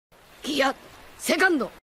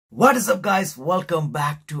What is up, guys? Welcome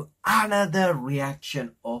back to another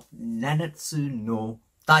reaction of Nanatsu no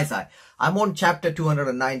Taizai. I'm on chapter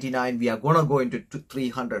 299. We are gonna go into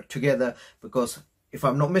 300 together because if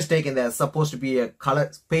I'm not mistaken, there's supposed to be a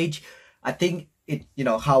color page. I think it,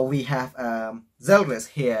 how we have Zeldris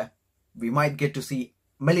here, we might get to see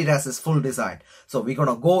Meliodas' full design. So we're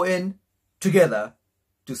gonna go in together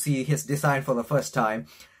to see his design for the first time.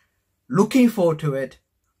 Looking forward to it.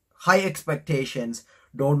 High expectations.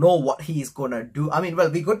 Don't know what he's gonna do. I mean,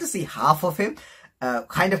 well, we got to see half of him.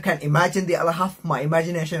 Kind of can imagine the other half. My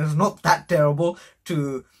imagination is not that terrible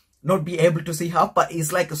to not be able to see half, but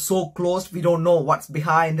it's like so close. We don't know what's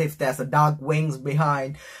behind, if there's a dark wings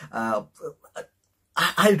behind. I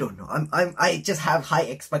don't know. I just have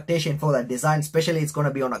high expectation for that design, especially it's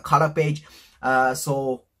gonna be on a color page.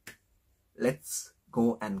 So let's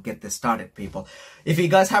go and get this started, people. If you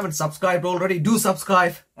guys haven't subscribed already, do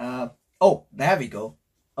subscribe. Oh, there we go.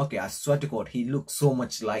 Okay, I swear to God, he looks so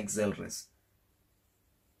much like Zeldris.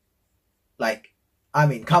 Like, I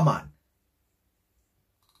mean, come on.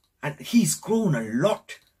 And he's grown a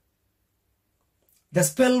lot. The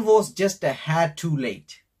spell was just a hair too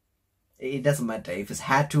late. It doesn't matter if it's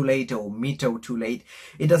hair too late or meter too late.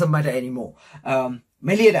 It doesn't matter anymore.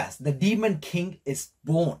 Meliodas, the Demon King, is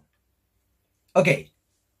born. Okay.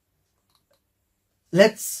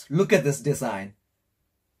 Let's look at this design.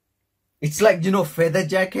 It's like, feather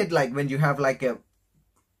jacket, like when you have like a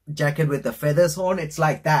jacket with the feathers on, it's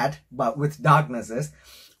like that, but with darknesses.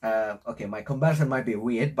 Okay, my comparison might be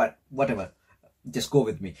weird, but whatever. Just go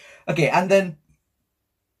with me. Okay, and then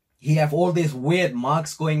he have all these weird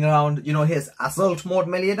marks going around. His assault mode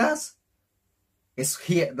Meliodas is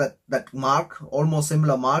here. That mark, almost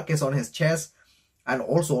similar mark, is on his chest and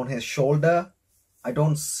also on his shoulder. I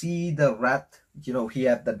don't see the wrath. He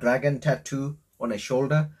had the dragon tattoo on his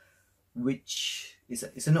shoulder. Which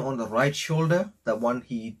isn't it on the right shoulder, the one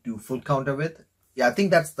he do full counter with? Yeah, I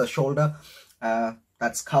think that's the shoulder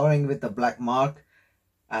that's covering with the black mark.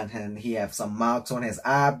 And then he have some marks on his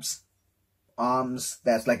abs, arms.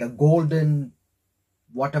 There's like a golden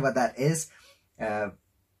whatever that is,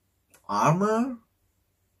 armor.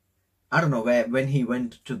 I don't know when he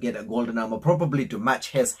went to get a golden armor, probably to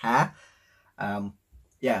match his hair.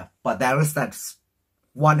 Yeah, but there is that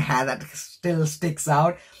one hair that still sticks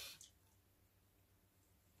out.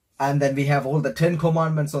 And then we have all the 10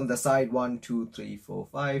 commandments on the side. 1, 2, 3, 4,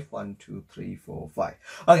 5. 1, 2, 3, 4, 5.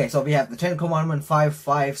 Okay, so we have the 10 commandment, 5,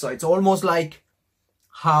 5. So it's almost like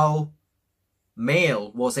how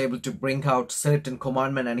Mael was able to bring out certain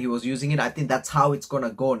commandment and he was using it. I think that's how it's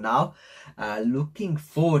gonna go now. Looking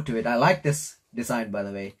forward to it. I like this design, by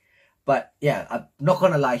the way. But yeah, I'm not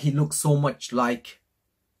gonna lie, he looks so much like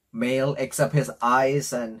Mael, except his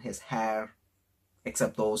eyes and his hair.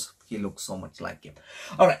 Except those, he looks so much like him.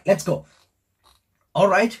 Alright, let's go.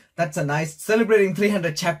 Alright, that's a nice celebrating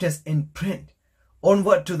 300 chapters in print.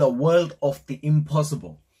 Onward to the world of the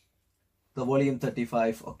impossible. The volume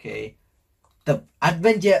 35, okay. The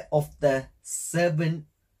adventure of the seven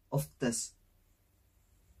of this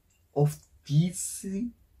of these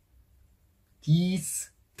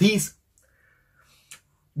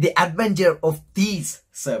the adventure of these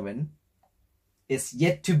seven is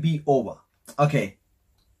yet to be over. Okay.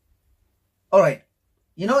 Alright.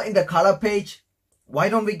 In the color page, why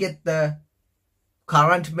don't we get the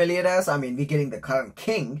current Meliodas? I mean, we're getting the current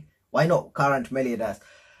king. Why not current Meliodas?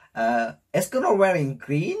 Escanor wearing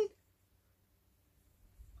green.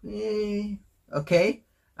 Okay.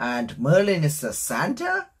 And Merlin is a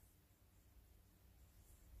Santa.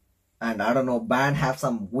 And I don't know, Ban have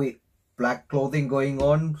some weird black clothing going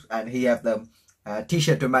on. And he have the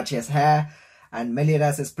t-shirt to match his hair. And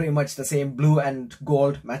Meliodas is pretty much the same, blue and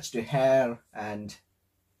gold matched to hair, and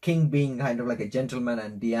King being kind of like a gentleman,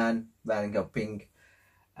 and Diane wearing a pink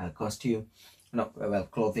costume. No, well,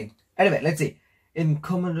 clothing. Anyway, let's see. In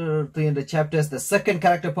Commander 300 chapters, the second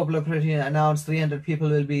character popularity announced 300 people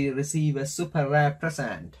will receive a super rare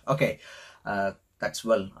present. Okay, that's,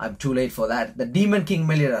 well, I'm too late for that. The Demon King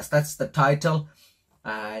Meliodas, that's the title.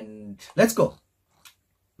 And let's go.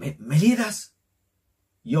 Meliodas?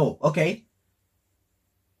 Yo, okay.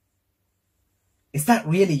 Is that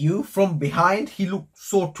really you? From behind, he looked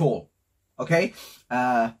so tall. Okay?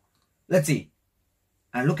 Let's see.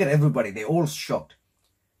 And look at everybody. They're all shocked.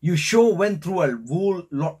 You sure went through a whole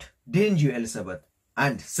lot, didn't you, Elizabeth?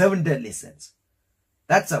 And 7 deadly sins.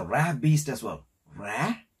 That's a rare beast as well.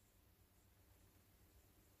 Rare?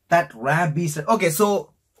 That rare beast. Okay,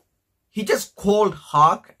 so he just called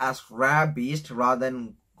Hawk as rare beast rather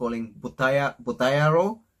than calling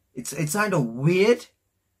Butayaro. It's kind of weird.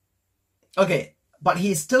 Okay, but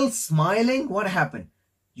he's still smiling. What happened?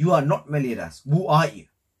 You are not Meliodas. Who are you?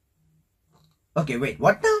 Okay, wait,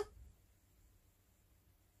 what now?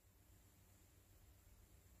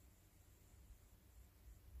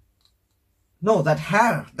 No, that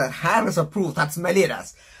hair is a proof. That's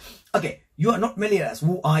Meliodas. Okay, you are not Meliodas.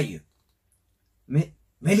 Who are you?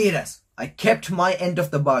 Meliodas, I kept my end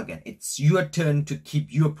of the bargain. It's your turn to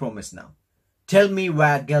keep your promise now. Tell me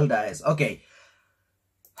where Gelda is. Okay.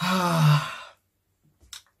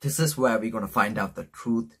 This is where we're going to find out the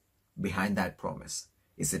truth behind that promise.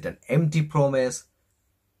 Is it an empty promise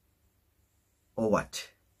or what?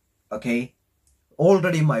 Okay.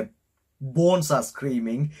 Already my bones are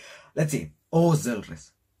screaming. Let's see. Oh,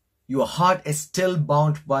 Zeldris, your heart is still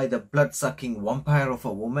bound by the blood-sucking vampire of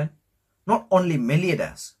a woman? Not only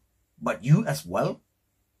Meliodas, but you as well?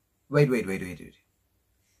 Wait.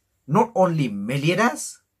 Not only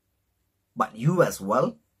Meliodas, but you as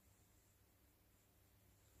well?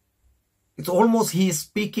 It's almost he is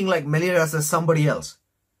speaking like Meliodas as somebody else.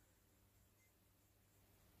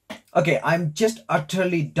 Okay, I'm just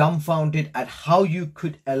utterly dumbfounded at how you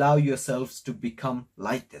could allow yourselves to become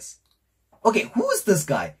like this. Okay, who is this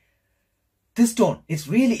guy? This tone, it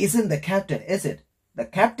really isn't the captain, is it? The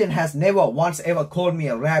captain has never once ever called me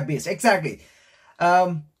a rare beast. Exactly.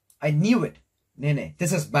 I knew it. Nene,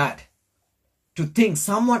 this is bad. To think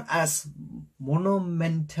someone as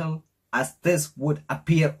monumental as this would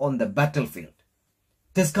appear on the battlefield.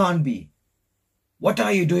 This can't be. What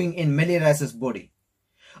are you doing in Meliodas' body?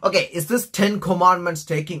 Okay, is this 10 commandments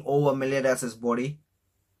taking over Meliodas' body?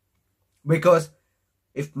 Because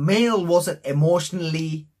if Mael wasn't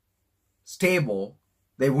emotionally stable,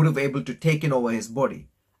 they would have been able to take it over his body.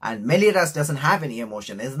 And Meliodas doesn't have any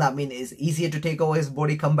emotion. Doesn't that mean it's easier to take over his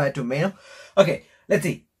body compared to Mael? Okay, let's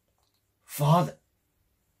see. Father.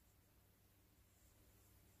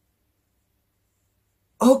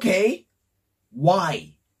 Okay.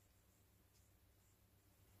 Why?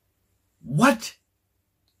 What?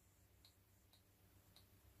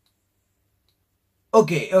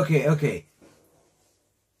 Okay.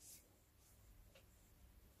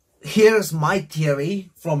 Here's my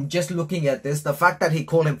theory from just looking at this. The fact that he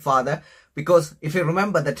called him father. Because if you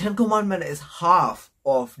remember, the 10 Commandments is half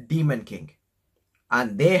of Demon King.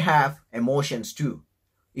 And they have emotions too.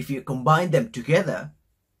 If you combine them together,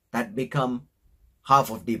 that become half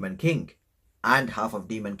of Demon King. And half of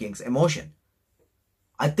Demon King's emotion.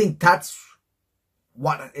 I think that's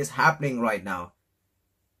what is happening right now.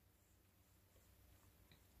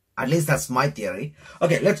 At least that's my theory.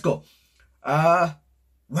 Okay, let's go.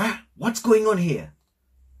 What's going on here?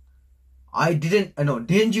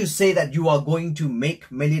 Didn't you say that you are going to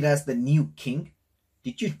make Meliodas the new king?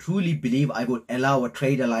 Did you truly believe I would allow a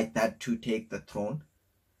traitor like that to take the throne?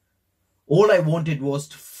 All I wanted was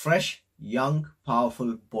a fresh, young,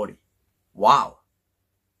 powerful body. Wow.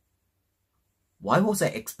 Why was I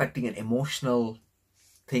expecting an emotional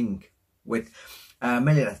thing with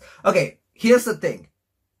Meliodas? Okay, here's the thing.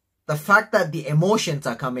 The fact that the emotions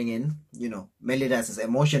are coming in, Meliodas'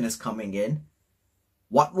 emotion is coming in.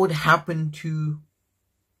 What would happen to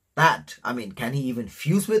that? I mean, can he even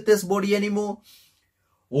fuse with this body anymore?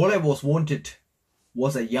 All I wanted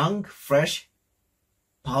was a young, fresh,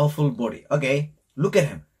 powerful body. Okay, look at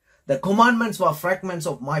him. The commandments were fragments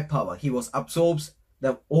of my power. He was absorbed.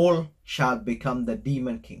 That all shall become the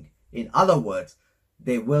demon king. In other words,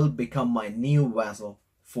 they will become my new vassal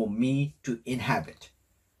for me to inhabit.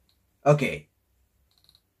 Okay.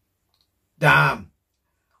 Damn.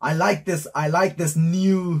 I like this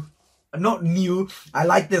new, not new, I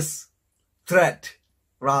like this threat,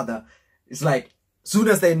 rather. It's like, soon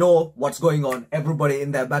as they know what's going on, everybody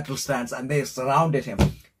in their battle stands and they surrounded him.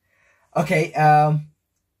 Okay,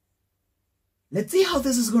 let's see how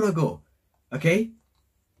this is gonna go. Okay?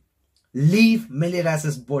 Leave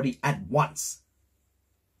Meliodas' body at once.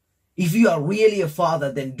 If you are really a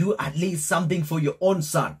father, then do at least something for your own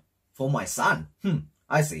son. For my son?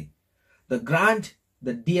 I see. The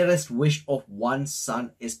dearest wish of one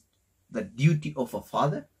son is the duty of a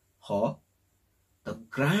father? Huh?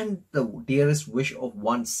 The dearest wish of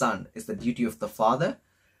one son is the duty of the father?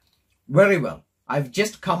 Very well. I've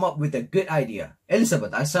just come up with a good idea.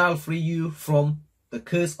 Elizabeth, I shall free you from the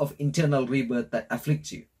curse of internal rebirth that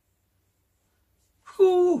afflicts you.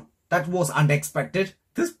 Whew, that was unexpected.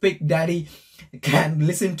 This big daddy can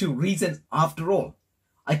listen to reason after all.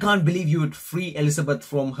 I can't believe you would free Elizabeth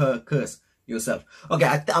from her curse yourself. Okay,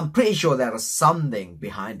 I'm pretty sure there is something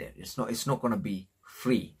behind it. It's not going to be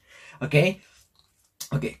free. Okay?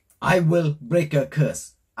 Okay, I will break her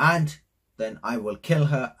curse and then I will kill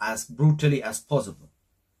her as brutally as possible.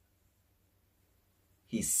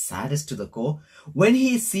 He's sadist to the core. When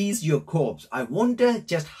he sees your corpse, I wonder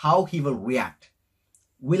just how he will react.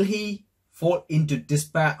 Will he fall into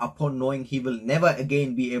despair upon knowing he will never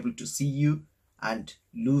again be able to see you and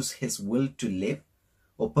lose his will to live?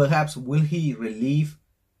 Or perhaps will he relieve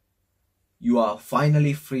you are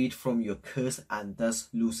finally freed from your curse and thus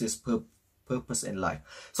lose his purpose in life?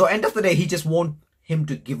 So end of the day, he just want him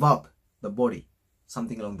to give up the body.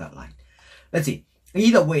 Something along that line. Let's see.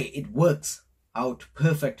 Either way, it works out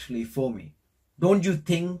perfectly for me. Don't you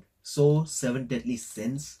think so, seven deadly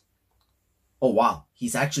sins? Oh wow,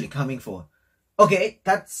 he's actually coming for... Okay,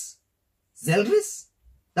 that's Zeldris?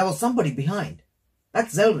 That was somebody behind.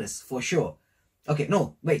 That's Zeldris for sure. Okay,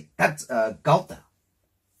 no, wait, that's Gautha.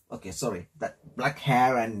 Okay, sorry, that black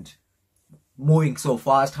hair and moving so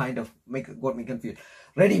fast kind of got me confused.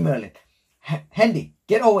 Ready, Merlin. Handy,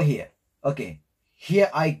 get over here. Okay, here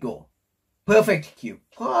I go. Perfect cube.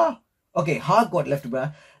 Ah, okay, heart got left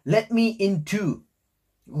behind. Let me in too.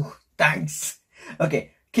 Ooh, thanks.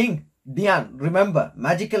 Okay, King Dian, remember,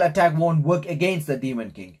 magical attack won't work against the Demon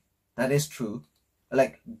King. That is true.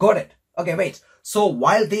 Like, got it. Okay, wait. So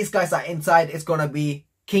while these guys are inside, it's gonna be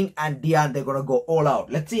King and Dian. They're gonna go all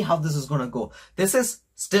out. Let's see how this is gonna go. This is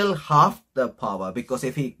still half the power, because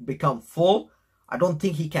if he become full, I don't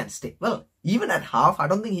think he can stay. Well, even at half, I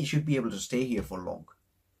don't think he should be able to stay here for long.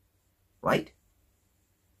 Right?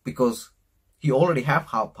 Because he already have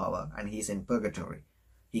half power and he's in purgatory.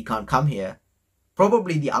 He can't come here.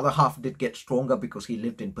 Probably the other half did get stronger because he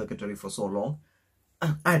lived in purgatory for so long.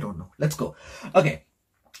 I don't know. Let's go. Okay.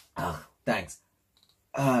 Thanks.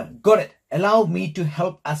 Got it. Allow me to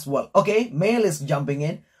help as well. Okay. Mael is jumping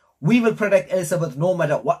in. We will protect Elizabeth no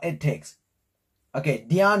matter what it takes. Okay.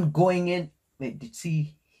 Dian going in. Wait, did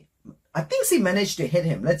she... I think she managed to hit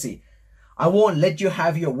him. Let's see. I won't let you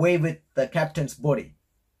have your way with the captain's body.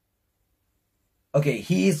 Okay.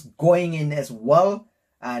 He's going in as well.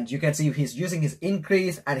 And you can see he's using his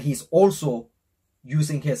increase, and he's also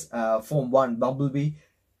using his form 1 Bumblebee.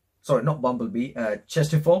 Sorry, not Bumblebee,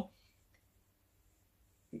 Chesterfield.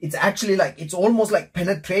 It's actually like, it's almost like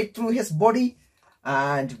penetrate through his body.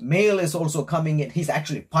 And Mael is also coming in. He's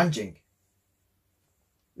actually punching.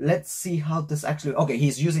 Let's see how this actually... Okay,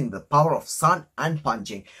 he's using the power of sun and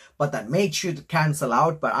punching. But that mage should cancel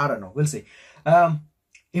out. But I don't know. We'll see.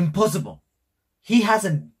 Impossible. He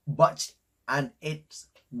hasn't budged. And it's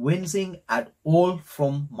wincing at all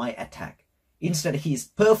from my attack. Instead, he is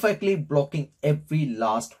perfectly blocking every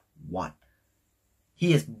last one.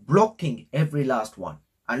 He is blocking every last one.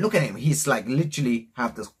 And look at him. He's like literally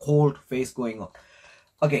have this cold face going on.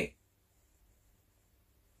 Okay.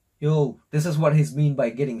 Yo, this is what he's mean by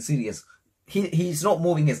getting serious. He's not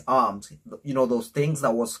moving his arms. You know, those things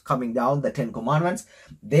that was coming down, the 10 commandments,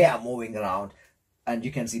 they are moving around. And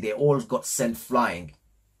you can see they all got sent flying.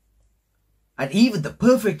 And even the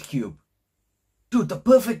perfect cube. Dude, the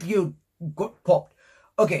perfect cube got popped.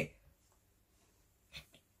 Okay.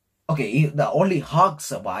 Okay, the only Hawk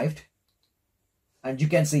survived. And you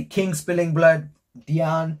can see King spilling blood.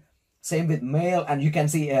 Dian. Same with Mael. And you can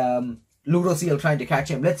see Ludoseal trying to catch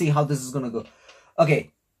him. Let's see how this is going to go.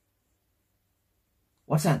 Okay.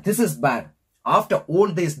 What's that? This is bad. After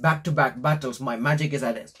all these back-to-back battles, my magic is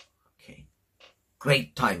at its... Okay.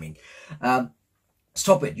 Great timing.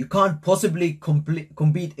 Stop it. You can't possibly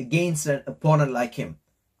compete against an opponent like him.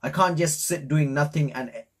 I can't just sit doing nothing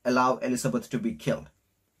and allow Elizabeth to be killed.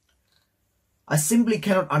 I simply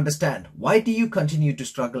cannot understand. Why do you continue to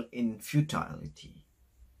struggle in futility?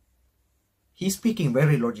 He's speaking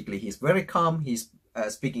very logically. He's very calm. He's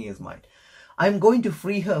speaking his mind. I'm going to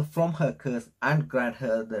free her from her curse and grant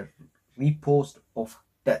her the repose of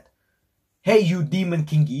death. Hey, you demon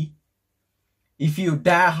kingy. If you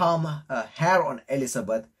dare harm a hair on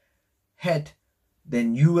Elizabeth's head,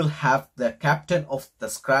 then you will have the captain of the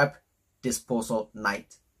scrap disposal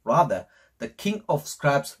knight. Rather, the king of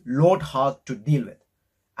scraps, Lord Hark, to deal with.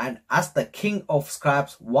 And as the king of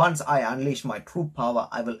scraps, once I unleash my true power,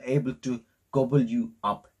 I will able to gobble you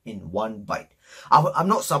up in one bite. I'm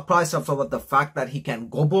not surprised about the fact that he can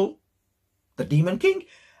gobble the demon king.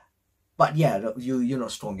 But yeah, you're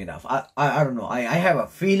not strong enough. I don't know. I have a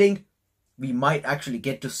feeling we might actually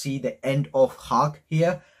get to see the end of Hark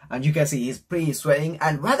here. And you can see he's pretty sweating.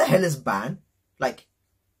 And where the hell is Ban? Like,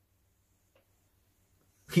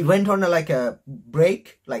 he went on a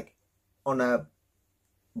break, like on a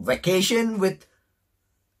vacation with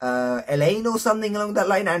Elaine or something along that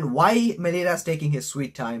line. And why Meliodas taking his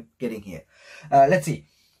sweet time getting here? Let's see.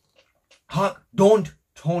 Hark, don't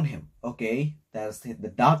tone him. Okay, that's the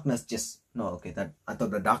darkness just... No, okay, that I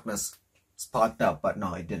thought the darkness sparked up, but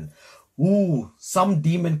no, it didn't. Ooh, some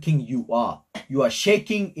demon king you are. You are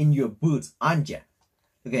shaking in your boots, aren't you?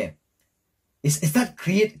 Okay. Is that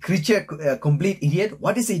creature a complete idiot?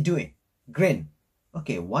 What is he doing? Grin.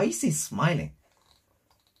 Okay, why is he smiling?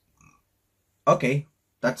 Okay,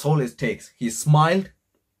 that's all it takes. He smiled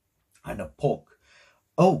and a poke.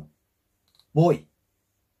 Oh, boy.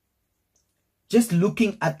 Just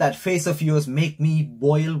looking at that face of yours make me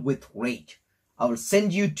boil with rage. I will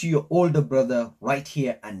send you to your older brother right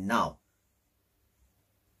here and now.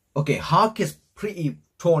 Okay, Hark is pretty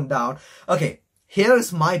torn down. Okay, here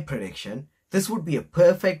is my prediction. This would be a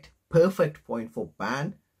perfect point for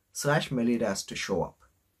Ban / Meliodas to show up.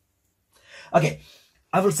 Okay,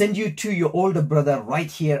 I will send you to your older brother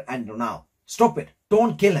right here and now. Stop it.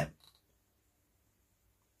 Don't kill him.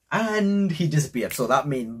 And he disappeared. So that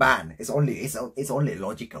means Ban is it's only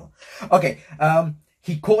logical. Okay,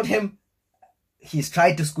 he caught him. He's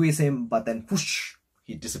tried to squeeze him, but then whoosh,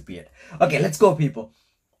 he disappeared. Okay, let's go, people.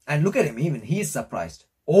 And look at him, even he is surprised.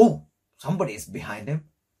 Oh, somebody is behind him.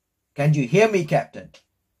 Can you hear me, Captain?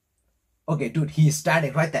 Okay, dude, he is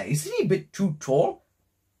standing right there. Isn't he a bit too tall?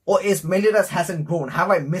 Or is Meliodas hasn't grown? Have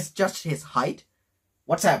I misjudged his height?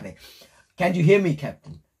 What's happening? Can you hear me,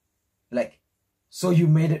 Captain? Like, so you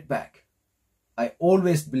made it back. I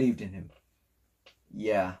always believed in him.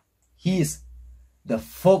 Yeah, he is the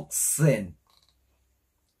Foxen.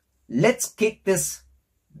 Let's kick this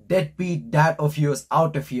deadbeat dad of yours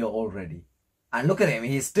out of here already. And look at him,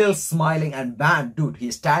 he's still smiling and Ban, dude,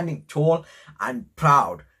 he's standing tall and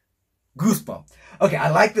proud. Goosebump. Okay, I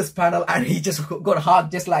like this panel and he just got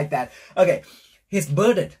hugged just like that. Okay, his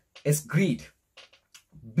burden is greed.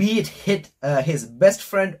 Be it his best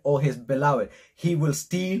friend or his beloved, he will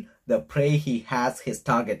steal the prey he has his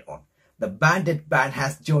target on. The bandit band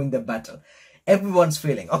has joined the battle. Everyone's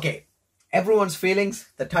feeling. Okay, everyone's feelings,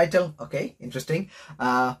 the title. Okay, interesting.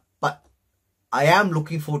 But I am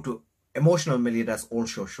looking forward to emotional Meliodas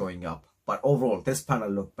also showing up. But overall, this panel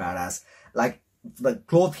looked badass. Like the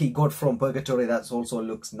cloth he got from Purgatory, that also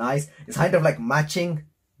looks nice. It's kind of like matching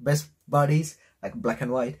best buddies, like black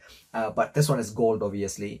and white. But this one is gold,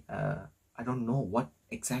 obviously. I don't know what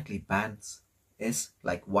exactly Ban's is,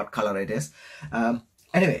 like what color it is.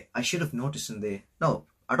 Anyway, I should have noticed in the... No,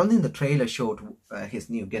 I don't think the trailer showed his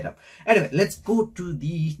new getup. Anyway, let's go to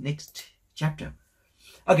the next chapter.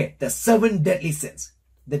 Okay, the 7 deadly sins.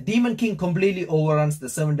 The Demon King completely overruns the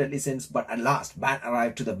 7 deadly sins, but at last, Ban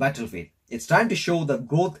arrived to the battlefield. It's time to show the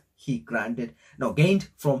growth he gained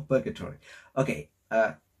from Purgatory. Okay,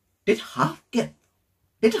 did Hark get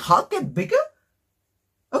bigger?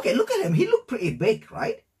 Okay, look at him. He looked pretty big,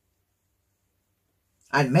 right?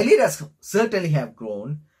 And Meliodas certainly have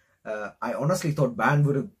grown. I honestly thought Ban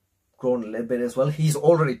would have grown a little bit as well. He's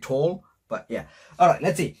already tall, but yeah. All right,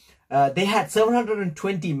 let's see. They had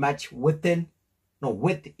 720 match with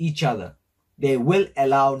each other. They will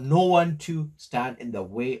allow no one to stand in the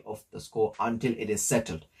way of the score until it is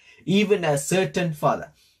settled. Even a certain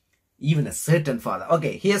father.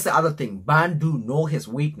 Okay, here's the other thing. Ban do know his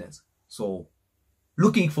weakness. So,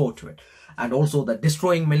 looking forward to it. And also the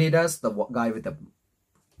destroying Meliodas, the guy with the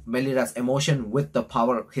Meliodas emotion with the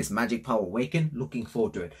power, his magic power awakened. Looking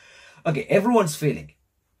forward to it. Okay, everyone's feeling.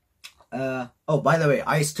 Oh, by the way,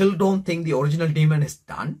 I still don't think the original demon is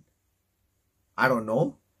done. I don't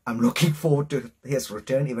know. I'm looking forward to his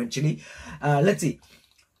return eventually. Let's see.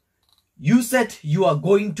 You said you are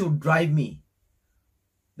going to drive me,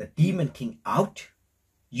 the Demon King, out?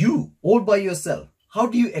 You, all by yourself. How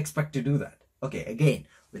do you expect to do that? Okay, again,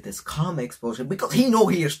 with his calm exposure, because he know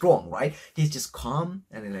he is strong, right? He's just calm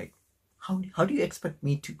and like, how do you expect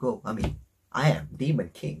me to go? I mean, I am Demon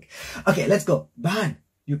King. Okay, let's go. Ban,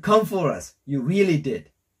 you come for us. You really did.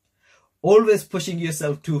 Always pushing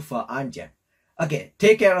yourself too far, aren't you? Okay,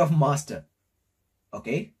 take care of Master.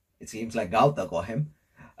 Okay, it seems like Gautha got him.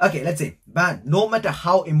 Okay, let's see. Ban, no matter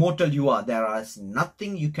how immortal you are, there is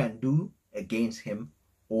nothing you can do against him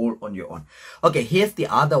all on your own. Okay, here's the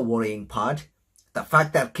other worrying part. The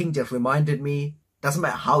fact that King just reminded me, doesn't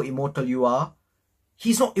matter how immortal you are,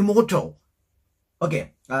 he's not immortal.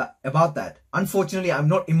 Okay, about that. Unfortunately, I'm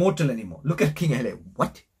not immortal anymore. Look at King Elaine.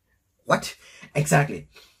 What? What? Exactly.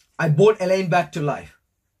 I brought Elaine back to life,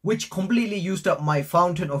 which completely used up my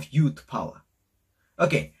fountain of youth power.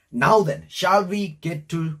 Okay, now then, shall we get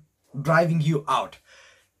to driving you out?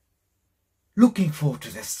 Looking forward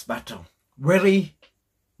to this battle. Very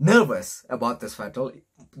nervous about this battle.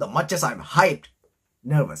 The much as I'm hyped,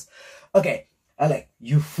 nervous. Okay, Alec,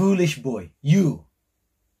 you foolish boy, you.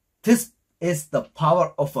 This is the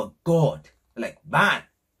power of a god. Like, man.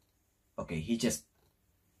 Okay, he just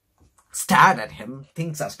stared at him.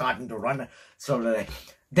 Things are starting to run. So like,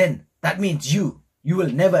 then that means you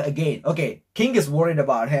will never again. Okay, king is worried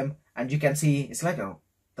about him, and you can see it's like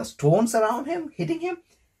the stones around him hitting him.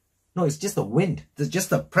 No, it's just the wind. It's just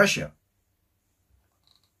the pressure.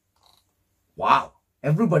 Wow,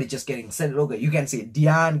 everybody just getting sent. Okay, you can see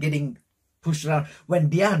Diane getting pushed around. When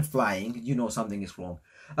Diane flying, you know something is wrong.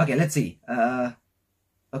 Okay, let's see.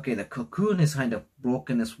 Okay, the cocoon is kind of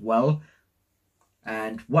broken as well.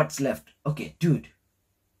 And what's left? Okay, dude.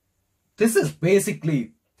 This is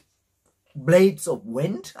basically blades of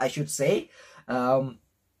wind, I should say. Or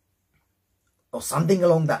something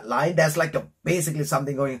along that line. There's like basically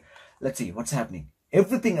something going. Let's see what's happening.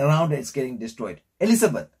 Everything around it is getting destroyed.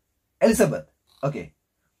 Elizabeth. Okay.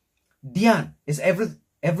 Diane, is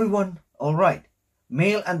everyone all right?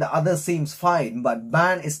 Mael and the others seems fine, but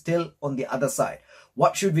Ban is still on the other side.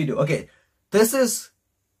 What should we do? Okay, this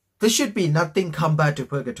should be nothing compared to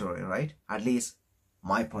purgatory, right? At least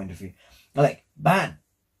my point of view. Like Ban,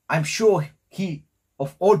 I'm sure he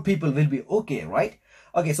of all people will be okay, right?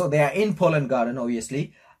 Okay, so they are in Pollen Garden,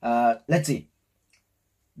 obviously. Let's see.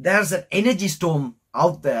 There's an energy storm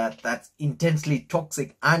out there that's intensely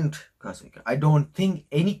toxic and cosmic. I don't think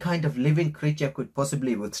any kind of living creature could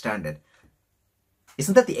possibly withstand it.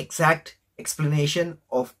 Isn't that the exact explanation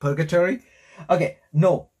of purgatory? Okay,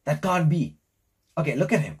 no, that can't be. Okay,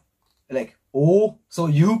 look at him. Like, oh, so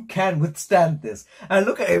you can withstand this. And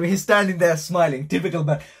look at him, he's standing there smiling. Typical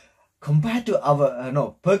man. Compared to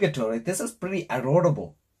our, purgatory, this is pretty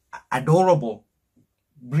adorable. Adorable.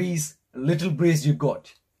 Little breeze you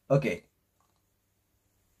got. Okay.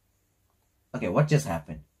 Okay, what just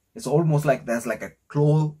happened? It's almost like there's like a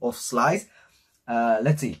claw of slice.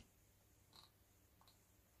 Let's see.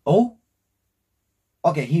 Oh.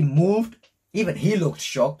 Okay, he moved. Even he looked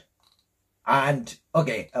shocked. And,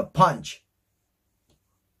 okay, a punch.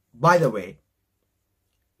 By the way,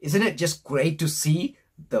 isn't it just great to see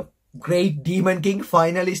the great Demon King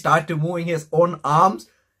finally start to moving his own arms?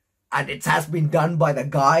 And it has been done by the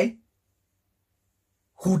guy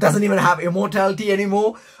who doesn't even have immortality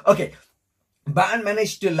anymore. Okay, Ban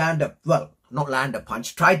managed to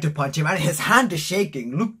tried to punch him, and his hand is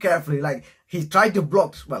shaking. Look carefully, like he tried to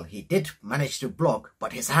block. Well, he did manage to block,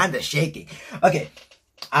 but his hand is shaking. Okay,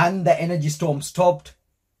 and the energy storm stopped.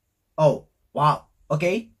 Oh, wow.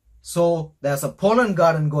 Okay, so there's a pollen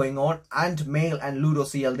garden going on, and Mael and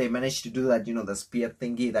Ludociel, they managed to do that, the spear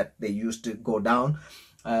thingy that they used to go down.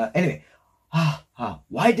 Anyway,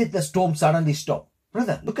 why did the storm suddenly stop?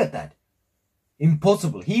 Brother, look at that.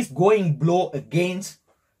 Impossible. He's going blow against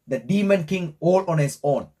the Demon King all on his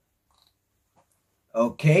own.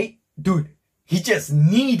 Okay, dude, he just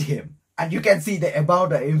need him. And you can see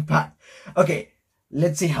about the impact. Okay,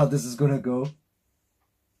 let's see how this is gonna go.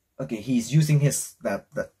 Okay, he's using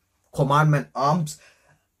the commandment arms.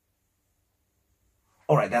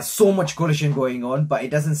 Alright, there's so much collision going on, but it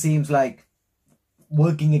doesn't seem like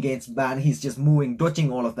working against Ban. He's just moving, dodging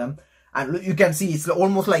all of them. And you can see it's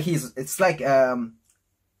almost like it's like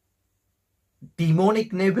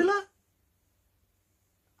Demonic Nebula.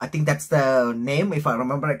 I think that's the name, if I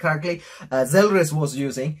remember it correctly. Zeldris was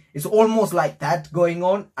using. It's almost like that going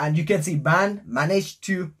on. And you can see Ban managed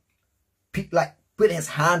to put his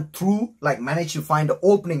hand through, managed to find an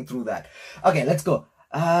opening through that. Okay, let's go.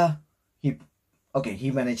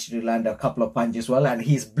 He managed to land a couple of punches well, and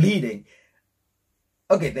he's bleeding.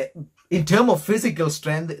 Okay, in terms of physical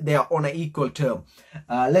strength, they are on an equal term.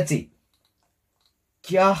 Let's see.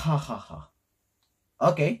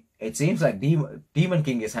 Okay, it seems like Demon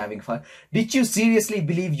King is having fun. Did you seriously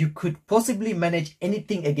believe you could possibly manage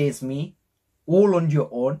anything against me all on your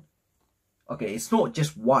own? Okay, it's not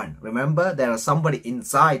just one. Remember, there is somebody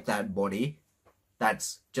inside that body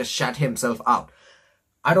that's just shut himself out.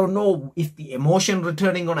 I don't know if the emotion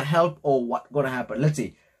returning gonna help or what gonna happen. Let's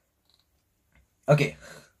see. Okay.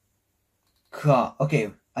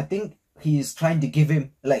 Okay, I think he's trying to give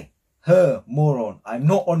him, her moron. I'm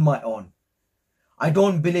not on my own. I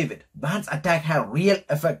don't believe it. Ban's attack had a real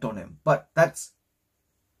effect on him. But that's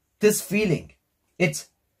this feeling.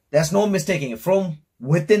 There's no mistaking it. From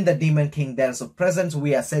within the Demon King, there's a presence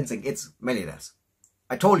we are sensing. It's Meliodas.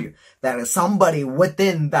 I told you, there is somebody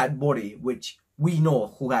within that body which we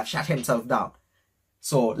know who have shut himself down.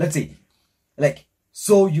 So, let's see.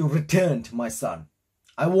 So you returned, my son.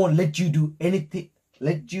 I won't let you do anything.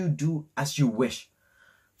 Let you do as you wish.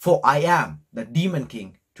 For I am the Demon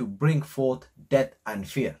King to bring forth death and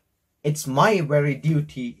fear. It's my very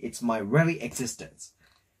duty. It's my very existence.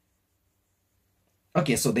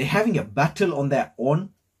 Okay, so they're having a battle on their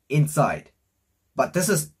own inside. But this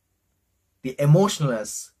is the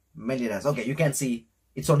emotionless Meliodas. Okay, you can see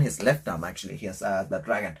it's on his left arm actually. He has the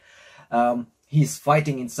dragon. he's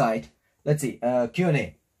fighting inside. Let's see,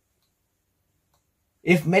 Q&A.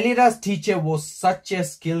 If Meliodas' teacher was such a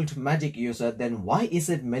skilled magic user, then why is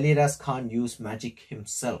it Meliodas can't use magic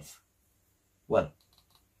himself? Well,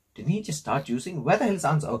 didn't he just start using? Where the hell is the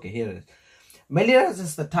answer? Okay, here it is. Meliodas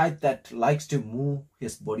is the type that likes to move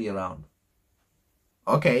his body around.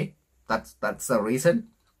 Okay, that's the reason.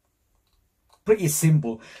 Pretty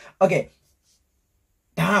simple. Okay.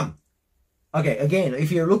 Damn. Okay, again,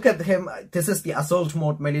 if you look at him, this is the assault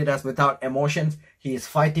mode Meliodas without emotions. He is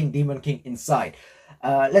fighting Demon King inside.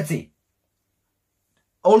 Let's see.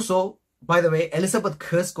 Also, by the way, Elizabeth's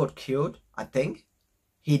curse got cured, I think.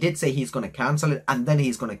 He did say he's going to cancel it and then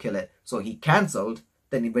he's going to kill it. So he cancelled.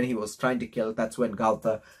 Then when he was trying to kill, that's when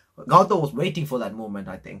Gautha was waiting for that moment,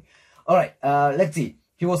 I think. All right, let's see.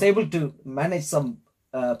 He was able to manage some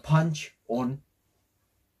punch on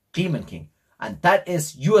Demon King. And that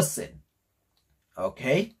is your sin.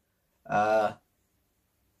 Okay. I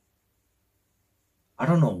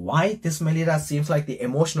don't know why this Meliodas seems like the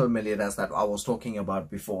emotional Meliodas that I was talking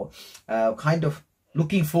about before. Kind of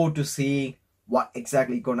looking forward to seeing what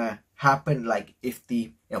exactly gonna happen, like if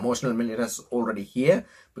the emotional Meliodas is already here,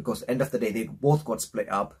 because end of the day they both got split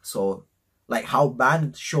up. So like how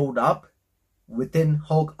Ban showed up within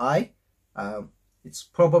Hawkeye, it's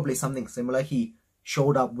probably something similar. He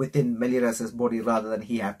showed up within Meliodas' body rather than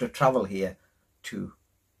he had to travel here to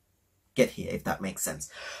get here, if that makes sense.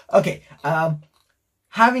 Okay,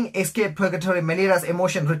 having escaped purgatory, Meliodas'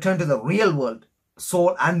 emotion returned to the real world,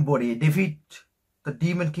 soul and body, defeat the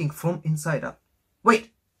Demon King from inside out.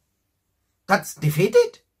 Wait, that's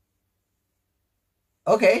defeated?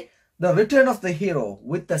 Okay, the return of the hero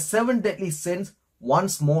with the 7 deadly sins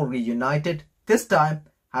once more reunited, this time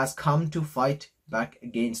has come to fight back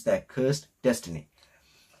against their cursed destiny.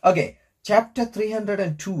 Okay, chapter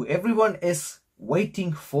 302, everyone is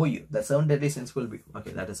waiting for you. The 7 deadly sins will be...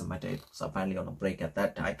 Okay, that is a matter. It's apparently on a break at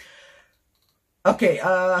that time. Okay,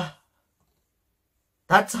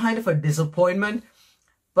 that's kind of a disappointment.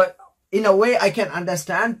 But in a way, I can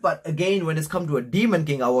understand. But again, when it's come to a Demon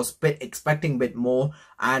King, I was expecting a bit more.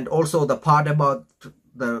 And also the part about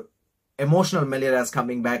the emotional Meliodas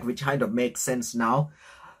coming back, which kind of makes sense now.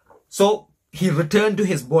 So he returned to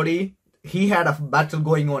his body. He had a battle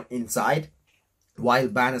going on inside while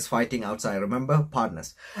Ban is fighting outside. Remember?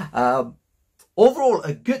 Partners. Overall,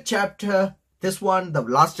 a good chapter. This one, the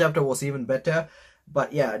last chapter was even better.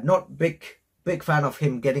 But yeah, not big fan of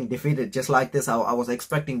him getting defeated just like this. I was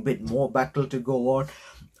expecting a bit more battle to go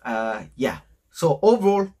on. Yeah. So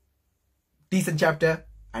overall, decent chapter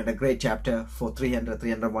and a great chapter for 300.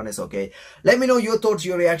 301 is okay. Let me know your thoughts,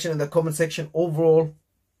 your reaction in the comment section. Overall,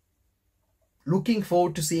 looking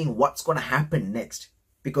forward to seeing what's going to happen next,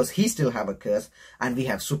 because he still have a curse and we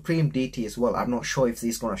have Supreme Deity as well. I'm not sure if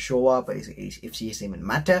he's going to show up, if she's even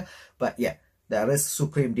matter, but yeah, there is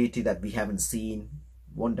Supreme Deity that we haven't seen.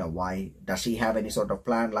 Wonder why. Does she have any sort of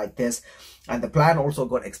plan like this? And the plan also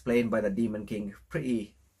got explained by the Demon King.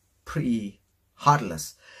 Pretty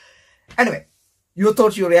heartless. Anyway, your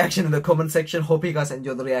thoughts, your reaction in the comment section. Hope you guys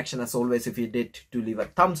enjoyed the reaction. As always, if you did, do leave a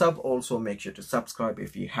thumbs up. Also make sure to subscribe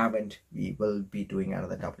if you haven't. We will be doing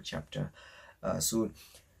another double chapter soon.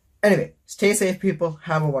 Anyway, stay safe people.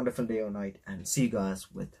 Have a wonderful day or night, and see you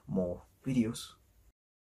guys with more videos.